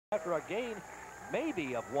after a gain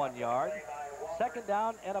maybe of 1 yard. Second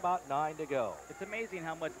down and about 9 to go. It's amazing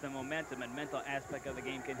how much the momentum and mental aspect of the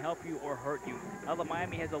game can help you or hurt you. Now that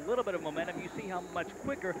Miami has a little bit of momentum, you see how much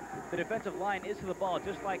quicker the defensive line is to the ball.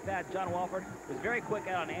 Just like that, John Walford was very quick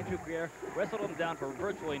out on Andrew Greer, wrestled him down for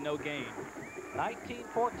virtually no gain.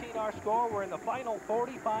 19-14 our score. We're in the final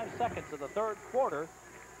 45 seconds of the third quarter.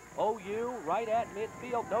 OU right at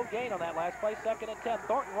midfield. No gain on that last play. 2nd and 10.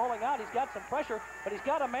 Thornton rolling out. He's got some pressure, but he's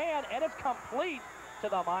got a man, and it's complete to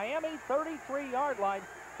the Miami 33-yard line.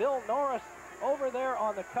 Bill Norris over there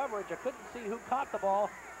on the coverage. I couldn't see who caught the ball,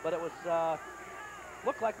 but it was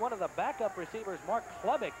looked like one of the backup receivers, Mark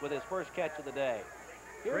Chlebek, with his first catch of the day.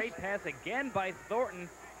 Great pass again by Thornton.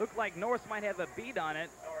 Looked like Norris might have a beat on it,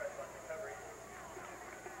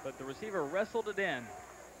 but the receiver wrestled it in.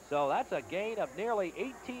 So that's a gain of nearly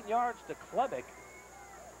 18 yards to Chlebek,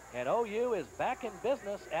 and OU is back in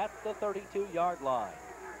business at the 32-yard line.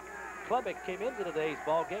 Chlebek came into today's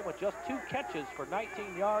ball game with just 2 catches for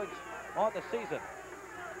 19 yards on the season.